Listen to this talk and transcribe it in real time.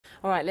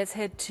All right, let's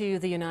head to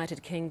the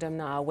United Kingdom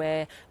now,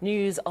 where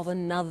news of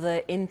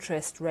another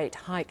interest rate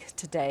hike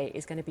today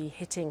is going to be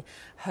hitting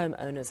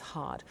homeowners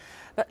hard.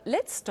 But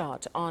let's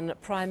start on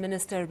Prime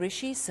Minister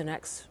Rishi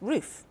Sunak's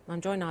roof. I'm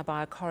joined now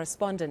by a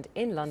correspondent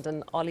in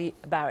London, Olly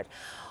Barratt.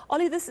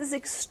 Olly, this is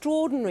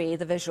extraordinary,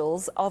 the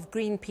visuals of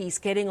Greenpeace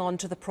getting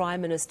onto the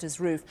Prime Minister's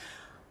roof.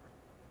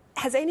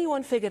 Has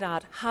anyone figured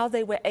out how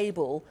they were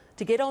able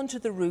to get onto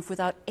the roof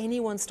without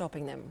anyone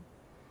stopping them?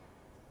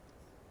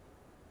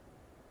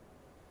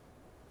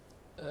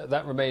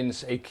 That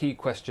remains a key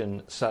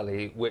question,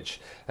 Sally,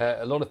 which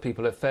a lot of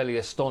people are fairly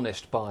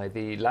astonished by,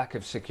 the lack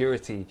of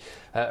security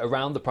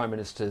around the Prime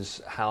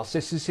Minister's house.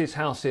 This is his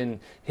house in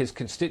his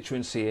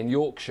constituency in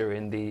Yorkshire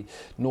in the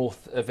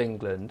north of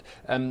England.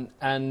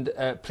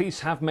 Police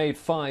have made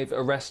 5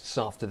 arrests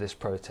after this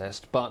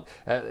protest, but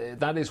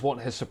that is what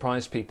has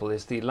surprised people,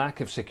 is the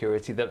lack of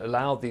security that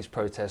allowed these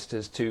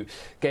protesters to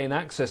gain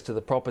access to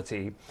the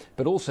property,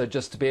 but also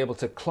just to be able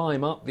to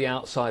climb up the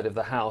outside of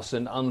the house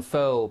and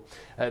unfurl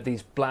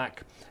these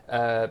black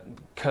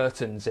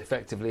curtains,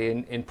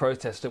 effectively, in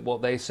protest at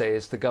what they say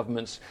is the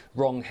government's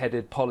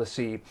wrong-headed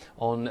policy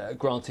on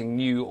granting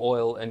new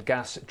oil and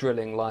gas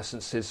drilling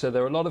licences. So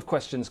there are a lot of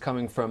questions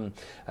coming from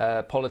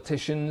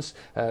politicians,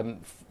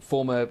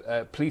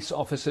 former police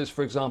officers,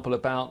 for example,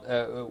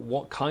 about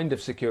what kind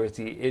of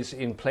security is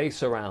in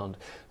place around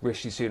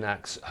Rishi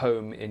Sunak's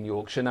home in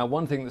Yorkshire. Now,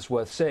 one thing that's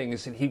worth saying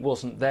is that he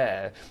wasn't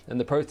there, and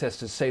the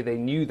protesters say they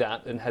knew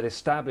that and had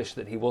established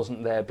that he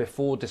wasn't there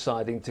before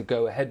deciding to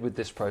go ahead with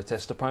this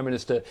protest. The Prime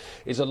Minister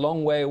is a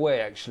long way away,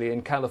 actually,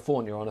 in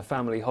California on a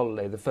family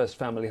holiday, the first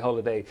family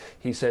holiday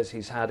he says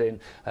he's had in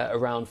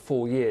around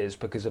 4 years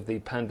because of the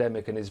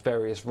pandemic and his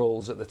various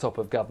roles at the top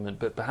of government,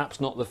 but perhaps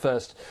not the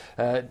first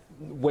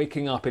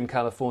waking up in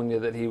California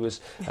that he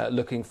was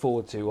looking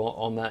forward to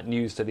on that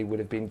news that he would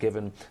have been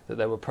given that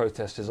there were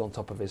protesters on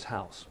top of his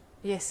house.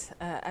 Yes,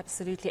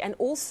 absolutely. And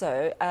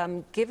also,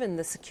 given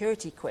the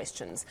security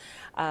questions,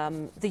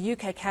 the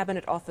UK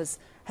Cabinet Office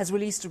has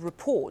released a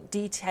report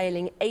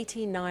detailing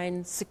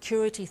 89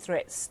 security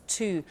threats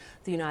to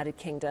the United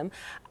Kingdom.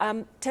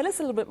 Tell us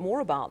a little bit more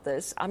about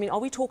this. I mean, are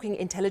we talking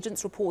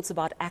intelligence reports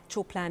about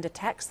actual planned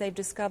attacks they've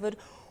discovered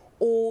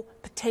or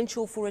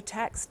potential for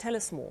attacks? Tell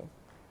us more.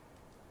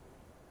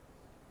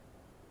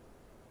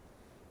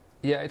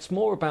 Yeah, it's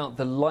more about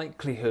the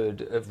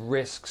likelihood of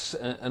risks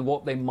and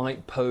what they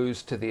might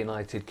pose to the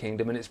United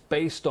Kingdom, and it's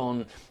based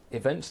on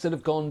events that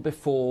have gone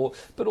before,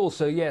 but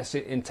also, yes,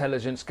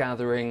 intelligence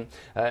gathering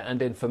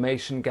and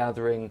information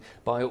gathering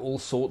by all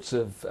sorts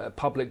of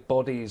public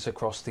bodies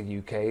across the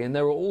UK, and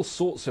there are all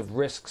sorts of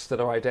risks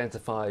that are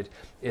identified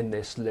in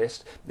this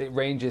list. It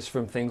ranges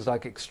from things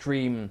like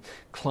extreme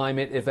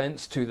climate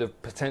events to the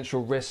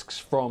potential risks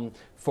from,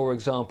 for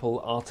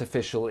example,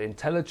 artificial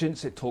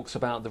intelligence. It talks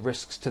about the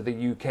risks to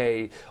the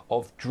UK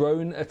of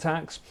drone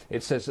attacks.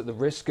 It says that the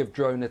risk of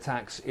drone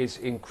attacks is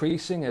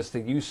increasing as the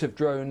use of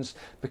drones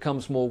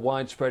becomes more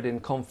widespread in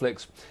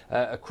conflicts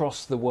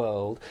across the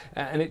world.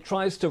 And it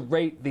tries to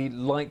rate the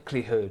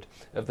likelihood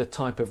of the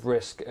type of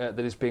risk that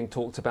is being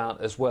talked about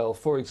as well.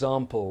 For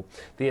example,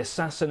 the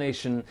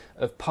assassination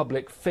of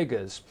public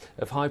figures,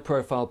 of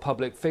high-profile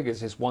public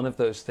figures, is one of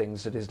those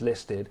things that is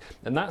listed.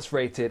 And that's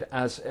rated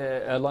as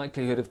a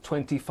likelihood of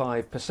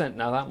 25%.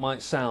 Now, that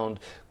might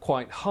sound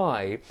quite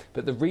high,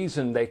 but the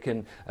reason they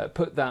can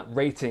put that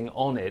rating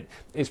on it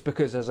is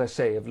because, as I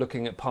say, of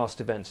looking at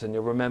past events. And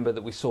you'll remember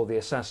that we saw the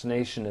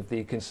assassination of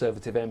the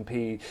Conservative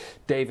MP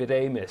David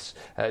Amess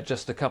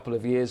just a couple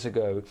of years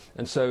ago,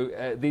 and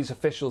so these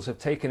officials have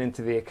taken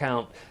into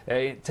account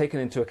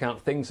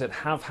things that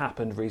have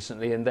happened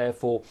recently, and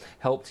therefore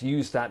helped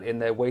use that in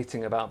their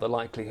weighting about the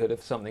likelihood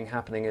of something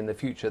happening in the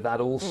future. That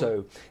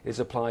also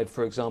is applied,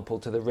 for example,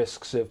 to the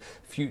risks of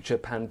future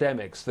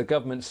pandemics. The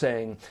government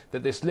saying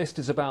that this list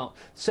is about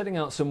setting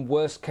out some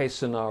worst case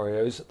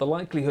scenarios. The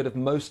likelihood of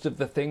most of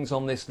the things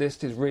on this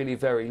list is really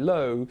very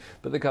low,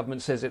 but the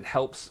government says it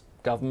helps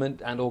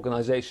government and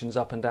organisations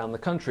up and down the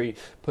country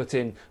put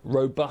in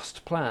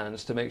robust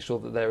plans to make sure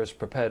that they're as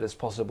prepared as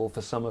possible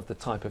for some of the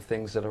type of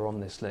things that are on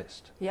this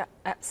list. Yeah,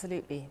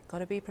 absolutely. Got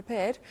to be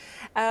prepared.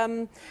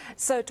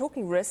 So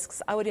talking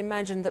risks, I would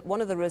imagine that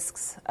one of the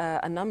risks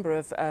a number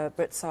of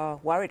Brits are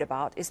worried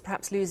about is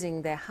perhaps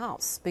losing their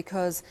house,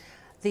 because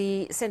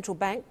the central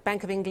bank,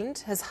 Bank of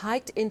England, has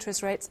hiked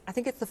interest rates, I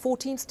think it's the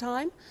 14th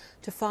time,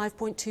 to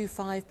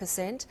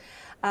 5.25%.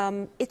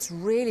 It's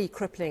really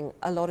crippling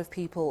a lot of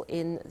people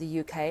in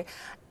the UK.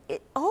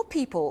 Are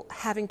people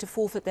having to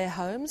forfeit their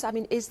homes? I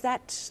mean, is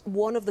that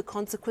one of the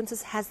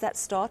consequences? Has that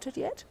started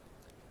yet?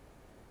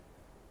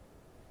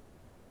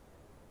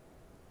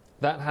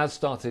 That has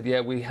started,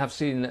 yeah. We have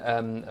seen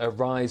a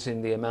rise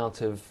in the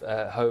amount of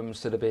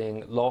homes that are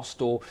being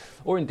lost, or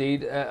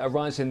indeed a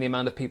rise in the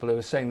amount of people who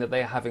are saying that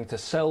they are having to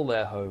sell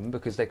their home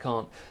because they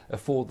can't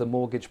afford the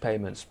mortgage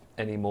payments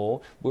anymore.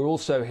 We're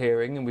also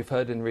hearing, and we've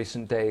heard in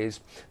recent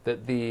days,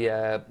 that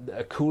the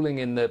cooling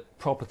in the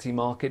property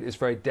market is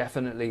very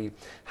definitely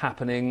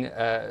happening.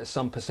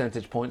 Some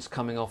percentage points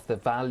coming off the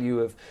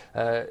value of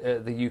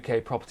the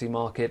UK property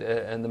market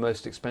and the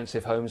most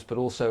expensive homes, but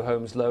also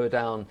homes lower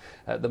down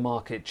the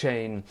market chain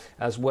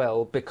as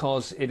well,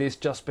 because it is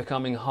just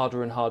becoming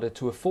harder and harder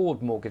to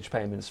afford mortgage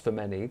payments for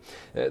many.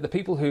 The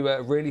people who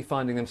are really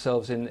finding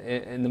themselves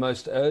in the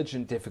most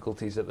urgent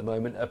difficulties at the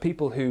moment are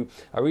people who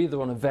are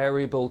either on a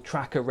variable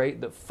tracker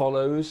rate that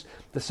follows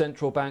the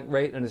central bank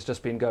rate and has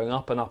just been going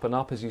up and up and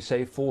up, as you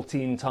say,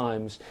 14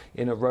 times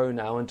in a row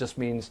now, and just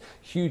means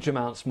huge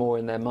amounts more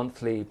in their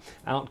monthly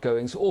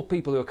outgoings, or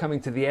people who are coming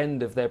to the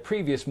end of their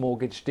previous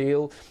mortgage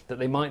deal that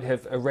they might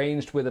have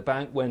arranged with a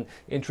bank when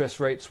interest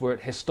rates were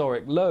at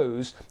historic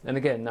lows, and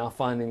again now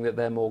finding that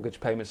their mortgage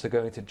payments are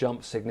going to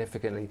jump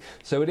significantly.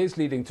 So it is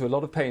leading to a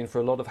lot of pain for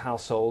a lot of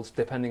households,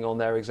 depending on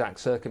their exact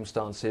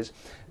circumstances.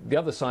 The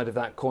other side of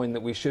that coin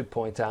that we should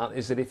point out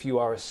is that if you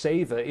are a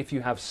saver, if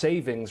you have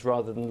savings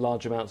rather than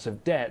large amounts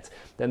of debt,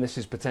 then this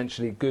is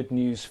potentially good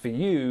news for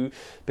you,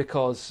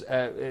 because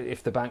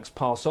if the banks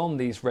pass on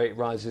these rate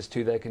rises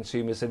to their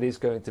consumers, it is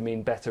going to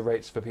mean better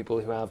rates for people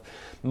who have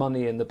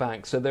money in the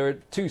bank. So there are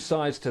two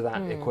sides to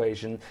that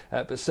equation,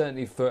 but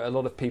certainly for a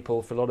lot of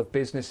people, for a lot of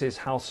businesses,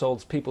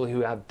 households, people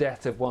who have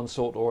debt of one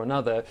sort or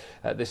another,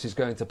 this is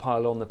going to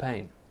pile on the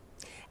pain.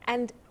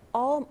 And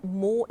are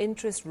more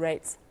interest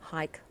rates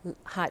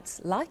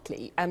hikes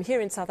likely? Here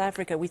in South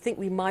Africa, we think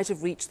we might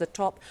have reached the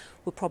top.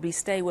 We'll probably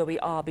stay where we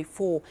are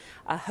before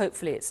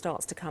hopefully it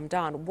starts to come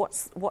down.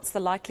 What's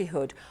the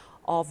likelihood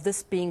of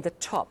this being the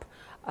top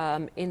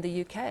in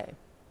the UK?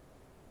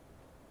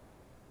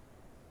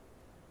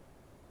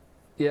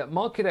 Yeah,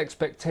 market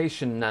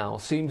expectation now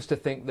seems to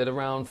think that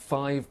around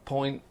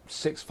 5.6,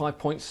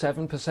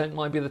 5.7%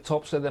 might be the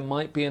top, so there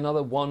might be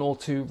another 1 or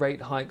 2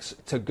 rate hikes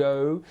to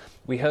go.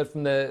 We heard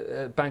from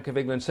the Bank of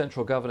England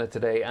Central Governor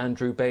today,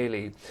 Andrew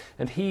Bailey,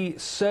 and he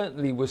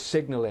certainly was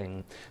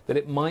signalling that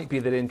it might be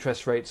that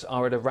interest rates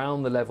are at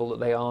around the level that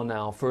they are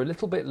now for a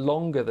little bit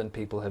longer than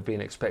people have been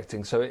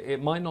expecting. So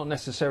it might not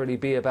necessarily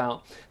be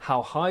about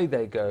how high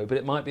they go, but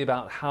it might be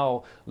about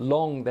how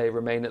long they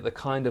remain at the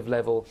kind of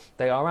level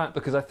they are at,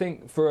 because I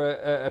think for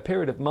a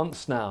period of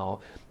months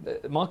now,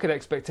 market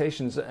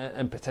expectations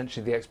and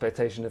potentially the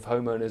expectation of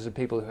homeowners and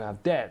people who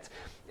have debt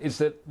is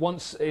that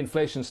once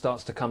inflation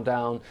starts to come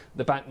down,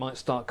 the bank might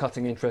start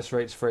cutting interest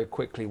rates very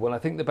quickly. Well, I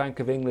think the Bank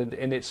of England,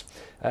 in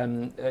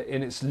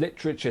its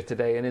literature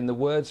today, and in the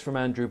words from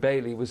Andrew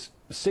Bailey, was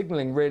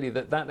signalling really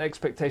that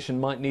expectation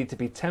might need to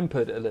be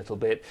tempered a little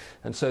bit,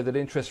 and so that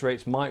interest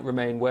rates might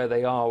remain where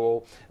they are,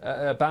 or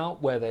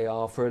about where they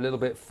are, for a little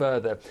bit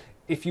further.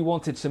 If you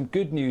wanted some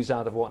good news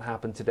out of what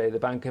happened today, the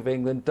Bank of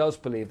England does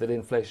believe that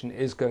inflation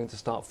is going to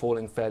start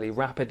falling fairly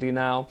rapidly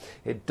now.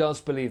 It does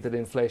believe that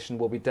inflation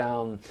will be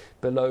down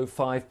below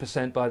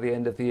 5% by the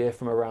end of the year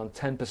from around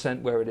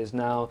 10% where it is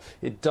now.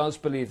 It does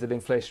believe that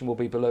inflation will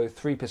be below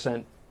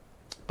 3%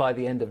 by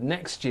the end of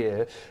next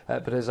year,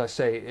 but as I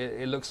say,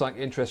 it looks like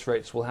interest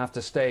rates will have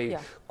to stay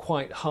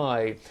quite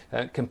high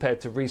compared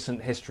to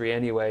recent history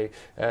anyway,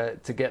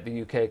 to get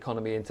the UK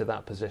economy into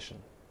that position.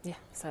 Yeah,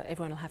 so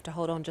everyone will have to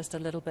hold on just a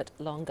little bit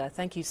longer.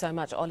 Thank you so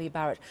much, Olly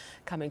Barratt,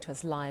 coming to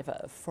us live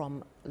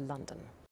from London.